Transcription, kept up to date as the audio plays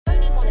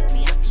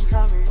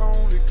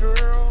lonely,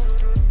 girl?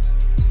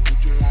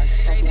 Would you like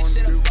Take this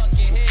shit a someone fucking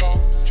new to hit.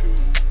 talk to?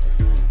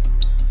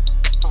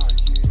 Oh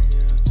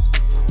yeah,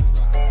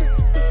 alright.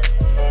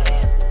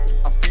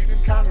 I'm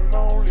feeling kinda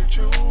lonely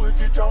too, if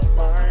you don't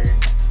mind.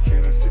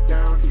 Can I sit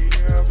down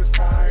here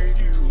beside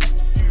you?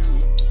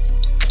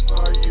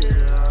 Oh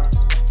yeah,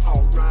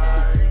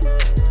 alright.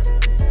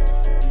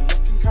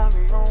 Looking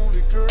kinda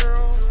lonely,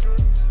 girl.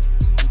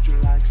 Would you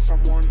like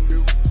someone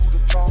new to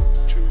talk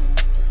to?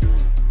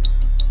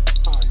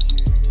 Oh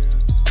yeah,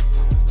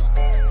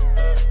 alright.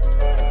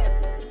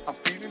 I'm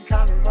feeling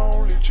kinda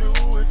lonely too,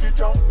 if you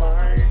don't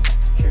mind.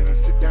 Can I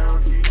sit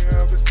down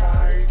here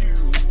beside you?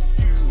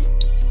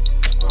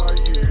 Oh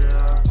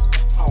yeah,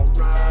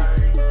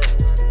 alright.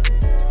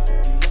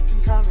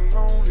 Looking kinda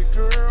lonely,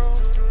 girl.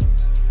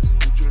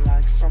 Would you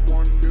like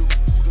someone new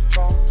to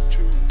talk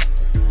to?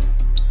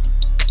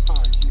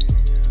 Oh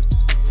yeah,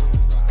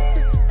 alright.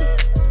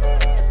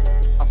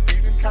 I'm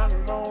feeling kinda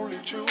lonely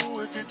too,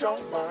 if you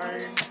don't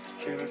mind.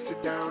 Can I sit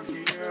down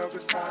here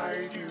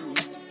beside you?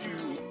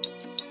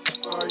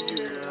 Oh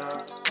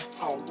yeah,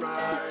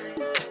 alright.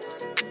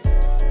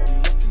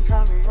 Looking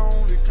kinda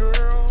lonely,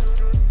 girl.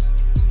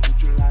 Would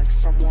you like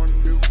someone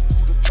new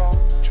to talk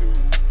to?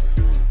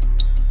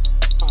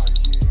 Oh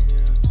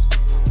yeah,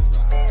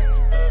 alright.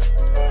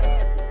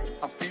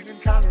 I'm feeling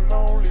kinda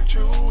lonely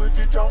too, if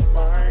you don't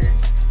mind.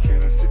 Can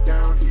I sit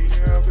down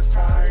here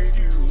beside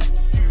you?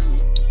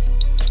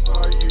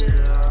 Oh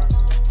yeah,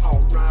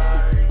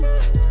 alright.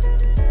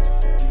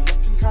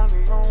 Looking kinda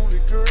lonely,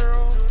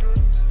 girl.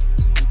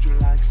 Would you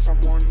like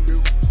someone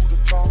new to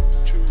talk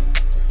to?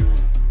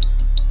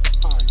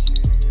 Oh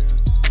yeah,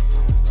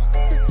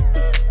 alright.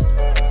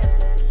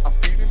 I'm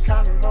feeling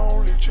kinda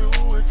lonely too,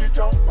 if you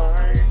don't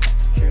mind.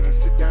 Can I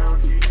sit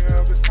down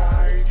here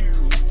beside you?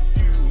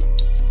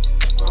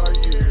 Oh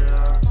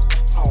yeah,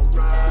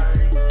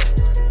 alright.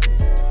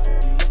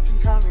 Looking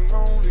kinda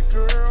lonely,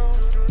 girl.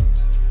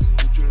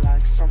 Would you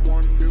like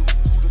someone new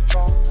to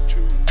talk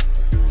to?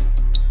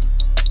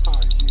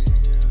 Oh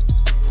yeah,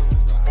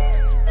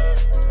 alright.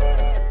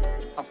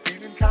 I'm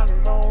feeling kinda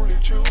lonely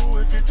too,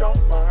 if you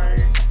don't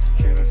mind.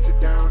 Can I sit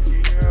down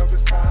here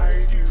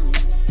beside you?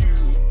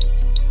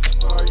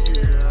 Oh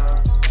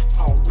yeah,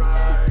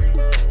 alright.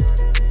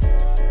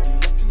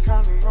 Looking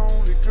kinda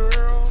lonely,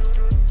 girl.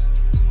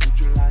 Would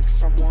you like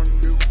someone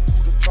new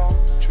to talk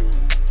to?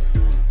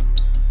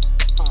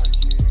 Oh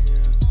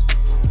yeah,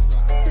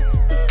 alright.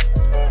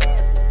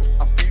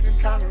 I'm feeling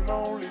kinda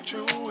lonely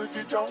too, if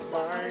you don't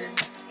mind.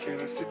 Can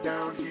I sit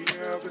down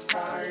here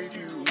beside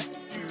you?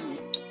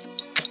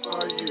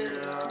 Oh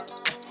yeah,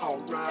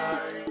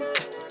 alright.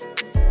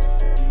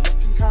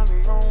 Looking kinda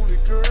lonely,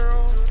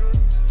 girl.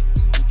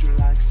 Would you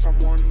like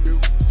someone new